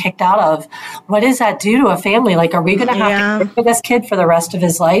he'd been kicked out of, what does that do to a family? Like, are we going to have to care for this kid for the rest of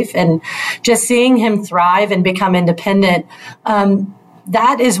his life? And just seeing him thrive and become independent,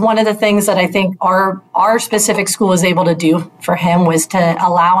 that is one of the things that I think our specific school was able to do for him, was to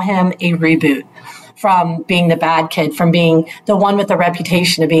allow him a reboot from being the bad kid, from being the one with the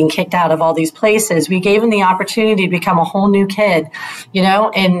reputation of being kicked out of all these places. We gave him the opportunity to become a whole new kid, you know,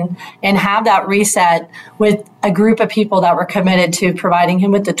 and have that reset with a group of people that were committed to providing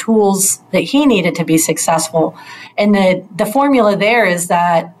him with the tools that he needed to be successful. And the formula there is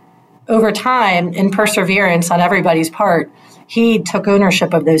that over time and perseverance on everybody's part, he took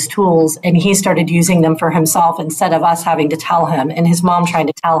ownership of those tools and he started using them for himself instead of us having to tell him and his mom trying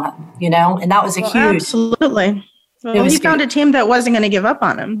to tell him, you know, and that was a huge. Absolutely. Well, he found a team that wasn't going to give up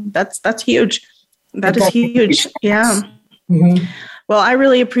on him. That's huge. That is huge. Yeah. Mm-hmm. Well, I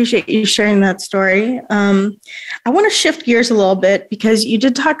really appreciate you sharing that story. I want to shift gears a little bit because you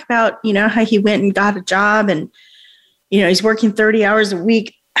did talk about, you know, how he went and got a job and, you know, he's working 30 hours a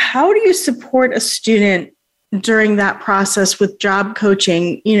week. How do you support a student during that process with job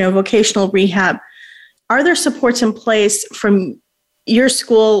coaching, you know, vocational rehab? Are there supports in place from your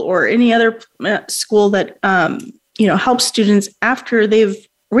school or any other school that, you know, helps students after they've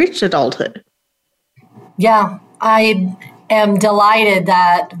reached adulthood? Yeah, I am delighted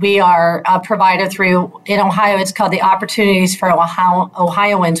that we are a provider in Ohio. It's called the Opportunities for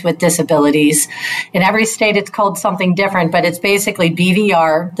Ohioans with Disabilities. In every state, it's called something different, but it's basically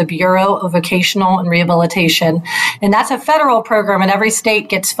BVR, the Bureau of Vocational and Rehabilitation. And that's a federal program, and every state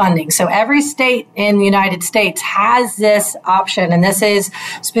gets funding. So every state in the United States has this option, and this is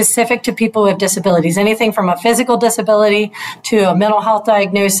specific to people with disabilities, anything from a physical disability to a mental health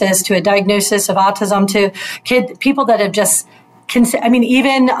diagnosis to a diagnosis of autism to people that have just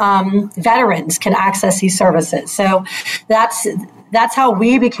even veterans can access these services. So that's how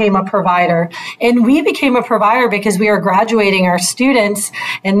we became a provider. And we became a provider because we are graduating our students.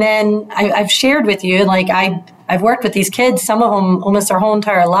 And then I've shared with you, like, I've worked with these kids, some of them almost their whole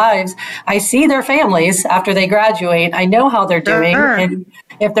entire lives. I see their families after they graduate. I know how they're doing. Sure. And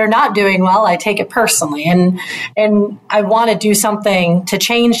if they're not doing well, I take it personally. And I want to do something to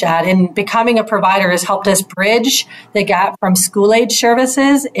change that. And becoming a provider has helped us bridge the gap from school age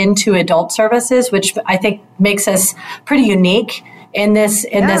services into adult services, which I think makes us pretty unique in this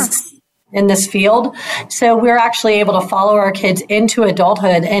in this field. So we're actually able to follow our kids into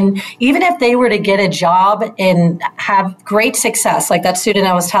adulthood. And even if they were to get a job and have great success, like that student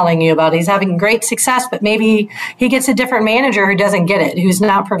I was telling you about, he's having great success, but maybe he gets a different manager who doesn't get it, who's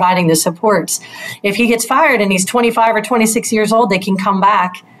not providing the supports. If he gets fired and he's 25 or 26 years old, they can come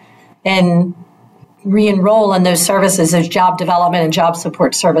back and re-enroll in those services, those job development and job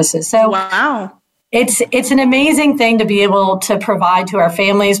support services. So wow. It's an amazing thing to be able to provide to our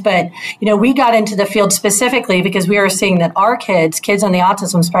families. But, we got into the field specifically because we were seeing that our kids on the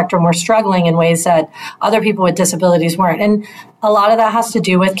autism spectrum, were struggling in ways that other people with disabilities weren't. And a lot of that has to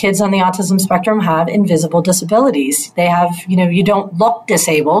do with kids on the autism spectrum have invisible disabilities. They have, you don't look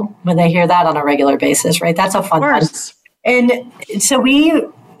disabled when they hear that on a regular basis, right? That's a fun one. And so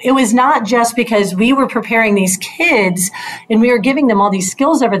it was not just because we were preparing these kids and we were giving them all these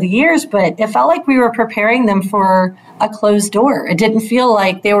skills over the years, but it felt like we were preparing them for a closed door. It didn't feel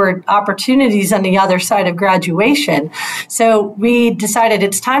like there were opportunities on the other side of graduation. So we decided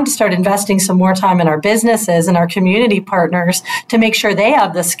it's time to start investing some more time in our businesses and our community partners to make sure they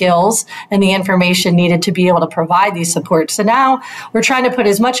have the skills and the information needed to be able to provide these supports. So now we're trying to put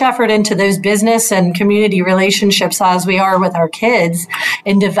as much effort into those business and community relationships as we are with our kids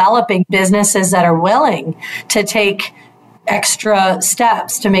in developing businesses that are willing to take extra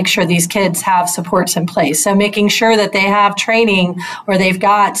steps to make sure these kids have supports in place. So making sure that they have training or they've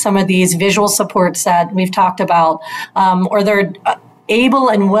got some of these visual supports that we've talked about, or they're able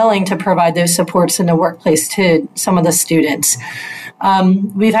and willing to provide those supports in the workplace to some of the students.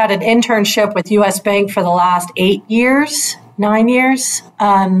 We've had an internship with US Bank for the last 9 years,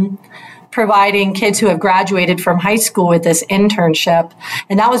 providing kids who have graduated from high school with this internship.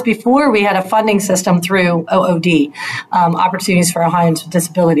 And that was before we had a funding system through OOD, Opportunities for Ohioans with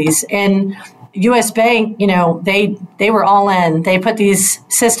Disabilities. And US Bank, they were all in. They put these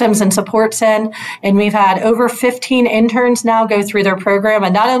systems and supports in, and we've had over 15 interns now go through their program.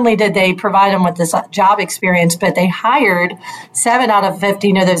 And not only did they provide them with this job experience, but they hired 7 out of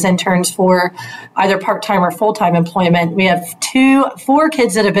 15 of those interns for either part-time or full-time employment. We have 4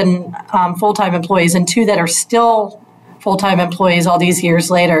 kids that have been full-time employees and 2 that are still full-time employees all these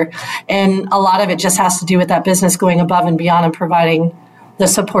years later. And a lot of it just has to do with that business going above and beyond and providing the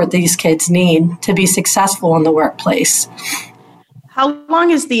support these kids need to be successful in the workplace. How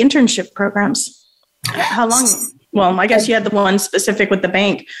long is the internship programs? How long? Well, I guess you had the one specific with the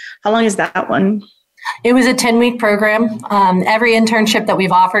bank. How long is that one? It was a 10-week program. Every internship that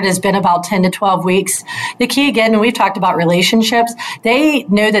we've offered has been about 10 to 12 weeks. The key, again, we've talked about relationships. They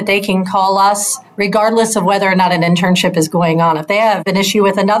know that they can call us regardless of whether or not an internship is going on. If they have an issue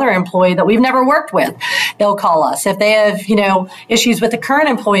with another employee that we've never worked with, they'll call us. If they have, issues with the current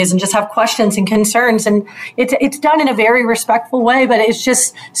employees and just have questions and concerns, and it's done in a very respectful way, but it's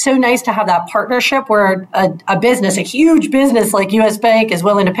just so nice to have that partnership where a business, a huge business like US Bank is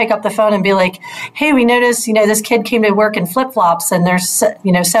willing to pick up the phone and be like, hey, we noticed, this kid came to work in flip-flops and there's,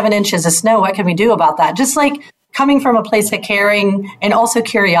 7 inches of snow. What can we do about that? Just like coming from a place of caring and also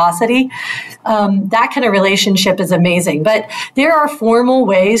curiosity, that kind of relationship is amazing. But there are formal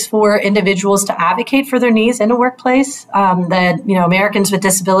ways for individuals to advocate for their needs in a workplace. The Americans with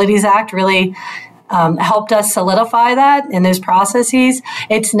Disabilities Act really helped us solidify that in those processes.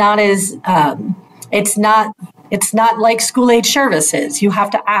 It's not as it's not like school-age services. You have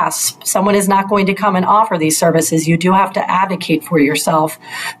to ask. Someone is not going to come and offer these services. You do have to advocate for yourself.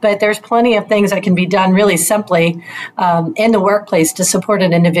 But there's plenty of things that can be done really simply in the workplace to support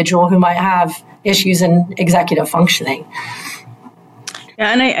an individual who might have issues in executive functioning.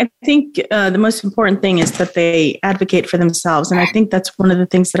 Yeah, and I think the most important thing is that they advocate for themselves. And I think that's one of the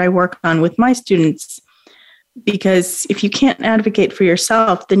things that I work on with my students. Because if you can't advocate for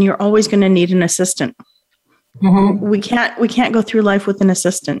yourself, then you're always going to need an assistant. Mm-hmm. We can't go through life with an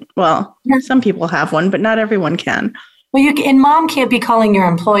assistant. Well, some people have one, but not everyone can. Well, and mom can't be calling your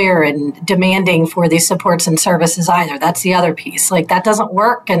employer and demanding for these supports and services either. That's the other piece. Like that doesn't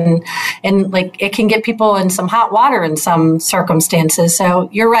work, and like it can get people in some hot water in some circumstances. So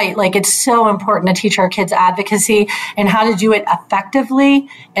you're right. Like it's so important to teach our kids advocacy and how to do it effectively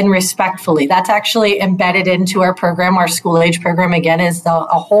and respectfully. That's actually embedded into our program. Our school age program again is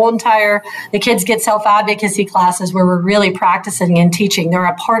the kids get self-advocacy classes where we're really practicing and teaching. They're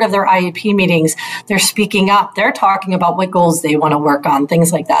a part of their IEP meetings. They're speaking up. They're talking about what goals they want to work on,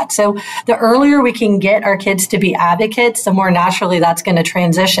 things like that. So the earlier we can get our kids to be advocates, the more naturally that's going to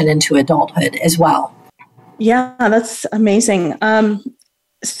transition into adulthood as well. Yeah, that's amazing.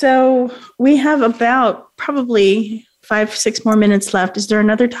 So we have about probably 5-6 more minutes left. Is there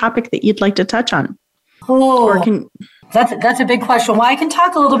another topic that you'd like to touch on? That's a big question. Well, I can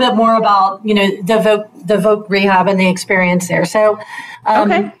talk a little bit more about, the Voc Rehab and the experience there. So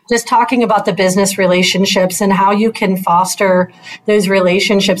just talking about the business relationships and how you can foster those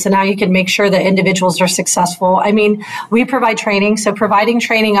relationships and how you can make sure that individuals are successful. I mean, we provide training. So providing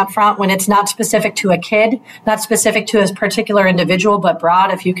training up front when it's not specific to a kid, not specific to a particular individual, but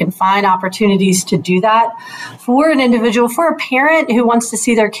broad, if you can find opportunities to do that for an individual, for a parent who wants to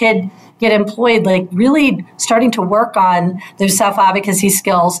see their kid get employed, like really starting to work on those self-advocacy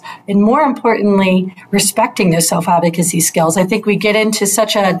skills, and more importantly, respecting those self-advocacy skills. I think we get into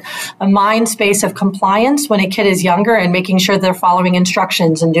such a mind space of compliance when a kid is younger and making sure they're following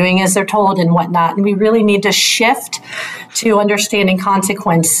instructions and doing as they're told and whatnot. And we really need to shift to understanding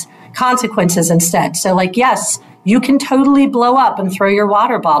consequences instead. So yes, you can totally blow up and throw your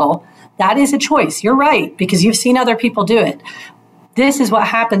water bottle. That is a choice. You're right, because you've seen other people do it. This is what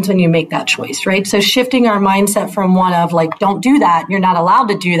happens when you make that choice, right? So shifting our mindset from one of don't do that, you're not allowed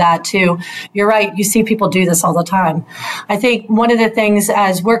to do that, to you're right, you see people do this all the time. I think one of the things,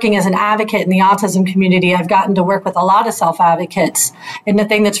 as working as an advocate in the autism community, I've gotten to work with a lot of self-advocates. And the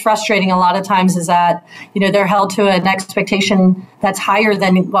thing that's frustrating a lot of times is that, they're held to an expectation that's higher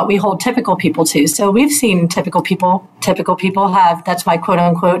than what we hold typical people to. So we've seen typical people have, that's my quote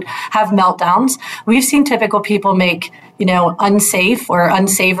unquote, have meltdowns. We've seen typical people make unsafe or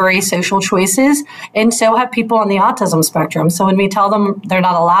unsavory social choices. And so have people on the autism spectrum. So when we tell them they're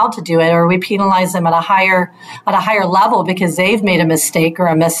not allowed to do it, or we penalize them at a higher level because they've made a mistake or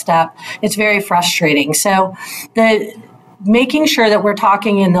a misstep, it's very frustrating. So making sure that we're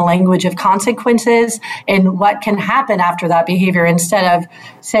talking in the language of consequences and what can happen after that behavior, instead of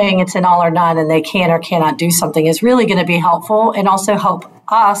saying it's an all or none and they can or cannot do something, is really going to be helpful, and also help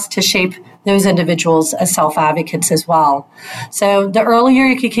us to shape those individuals as self-advocates as well. So the earlier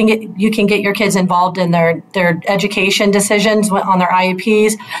you can get your kids involved in their education decisions on their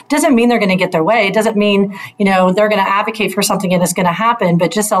IEPs, doesn't mean they're going to get their way. It doesn't mean, they're going to advocate for something and it's going to happen,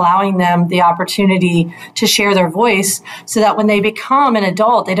 but just allowing them the opportunity to share their voice, so that when they become an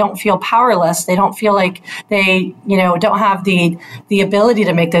adult, they don't feel powerless. They don't feel like they, don't have the ability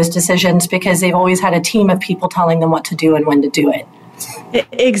to make those decisions, because they've always had a team of people telling them what to do and when to do it.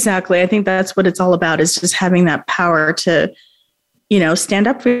 Exactly. I think that's what it's all about, is just having that power to, stand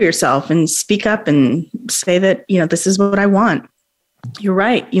up for yourself and speak up and say that, this is what I want. You're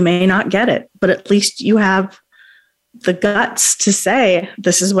right. You may not get it, but at least you have the guts to say,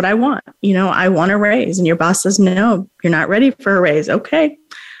 this is what I want. I want a raise. And your boss says, no, you're not ready for a raise. Okay.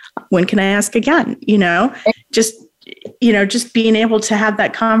 When can I ask again? Just being able to have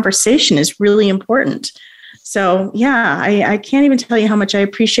that conversation is really important. So yeah, I can't even tell you how much I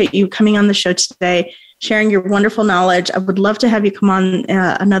appreciate you coming on the show today, sharing your wonderful knowledge. I would love to have you come on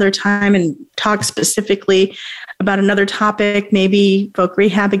another time and talk specifically about another topic, maybe Voc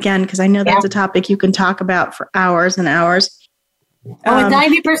Rehab again, because I know that's a topic you can talk about for hours and hours. With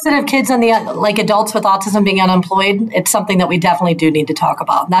 90% of kids on the adults with autism being unemployed, it's something that we definitely do need to talk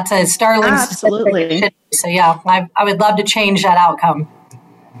about. And that's a Starling specific. So yeah, I would love to change that outcome.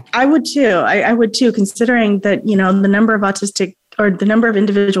 I would too. I would too, considering that, the number of autistic, or the number of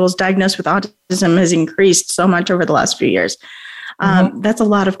individuals diagnosed with autism, has increased so much over the last few years. That's a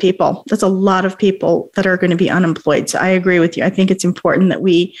lot of people. That's a lot of people that are going to be unemployed. So I agree with you. I think it's important that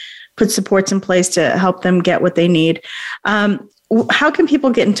we put supports in place to help them get what they need. How can people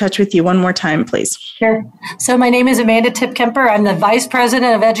get in touch with you one more time, please? Sure. So my name is Amanda Tipkemper. I'm the Vice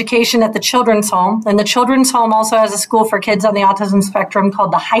President of Education at the Children's Home. And the Children's Home also has a school for kids on the autism spectrum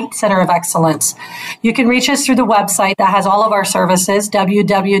called the Height Center of Excellence. You can reach us through the website that has all of our services,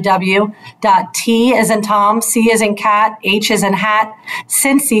 www.T as in Tom, C as in cat, H as in hat,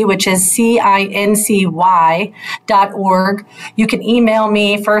 Cincy, which is CINCY.org. You can email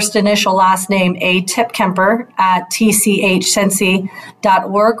me, first initial, last name, A Tipkemper at TCHCincy.org,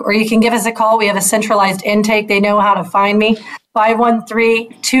 or you can give us a call. We have a centralized intake. They know how to find me.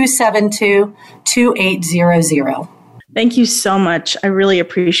 513-272-2800. Thank you so much. I really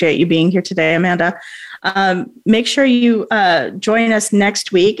appreciate you being here today, Amanda. Make sure you join us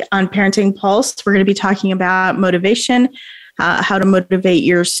next week on Parenting Pulse. We're going to be talking about motivation, how to motivate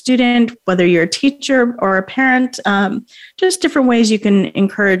your student, whether you're a teacher or a parent, just different ways you can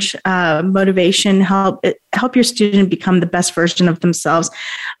encourage motivation, help your student become the best version of themselves.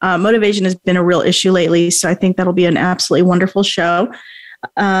 Motivation has been a real issue lately, so I think that'll be an absolutely wonderful show.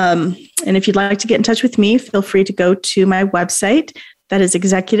 And if you'd like to get in touch with me, feel free to go to my website. That is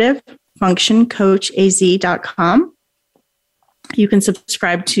executivefunctioncoachaz.com. You can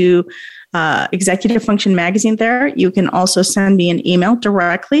subscribe to Executive Function Magazine there. You can also send me an email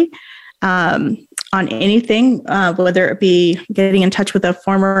directly. on anything, whether it be getting in touch with a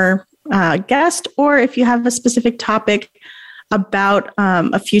former guest, or if you have a specific topic about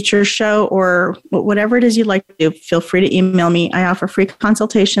a future show or whatever it is you'd like to do, feel free to email me. I offer free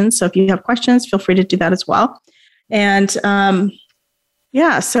consultations. So if you have questions, feel free to do that as well. And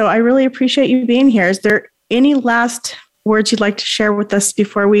so I really appreciate you being here. Is there any last words you'd like to share with us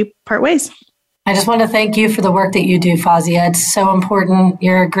before we part ways? I just want to thank you for the work that you do, Fawzia. It's so important.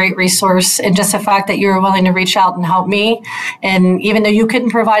 You're a great resource. And just the fact that you were willing to reach out and help me. And even though you couldn't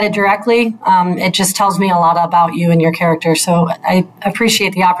provide it directly, it just tells me a lot about you and your character. So I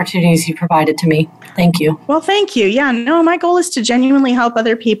appreciate the opportunities you provided to me. Thank you. Well, thank you. Yeah, no, my goal is to genuinely help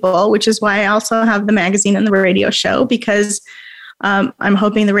other people, which is why I also have the magazine and the radio show, because I'm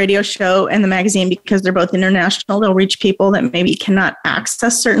hoping the radio show and the magazine, because they're both international, they'll reach people that maybe cannot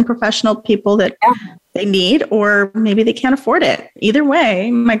access certain professional people that they need, or maybe they can't afford it. Either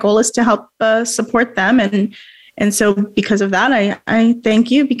way, my goal is to help support them. And so because of that, I thank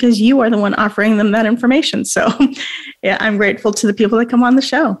you, because you are the one offering them that information. So yeah, I'm grateful to the people that come on the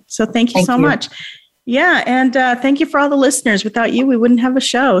show. So thank you so much. Yeah. And thank you for all the listeners. Without you, we wouldn't have a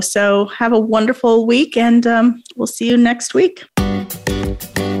show. So have a wonderful week, and we'll see you next week.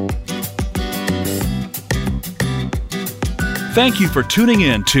 Thank you for tuning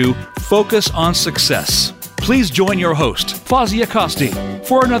in to Focus on Success. Please join your host, Fawzia Costi,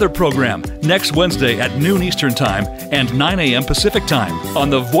 for another program next Wednesday at noon Eastern Time and 9 a.m. Pacific Time on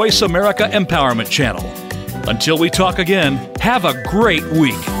the Voice America Empowerment Channel. Until we talk again, have a great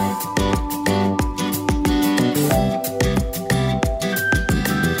week.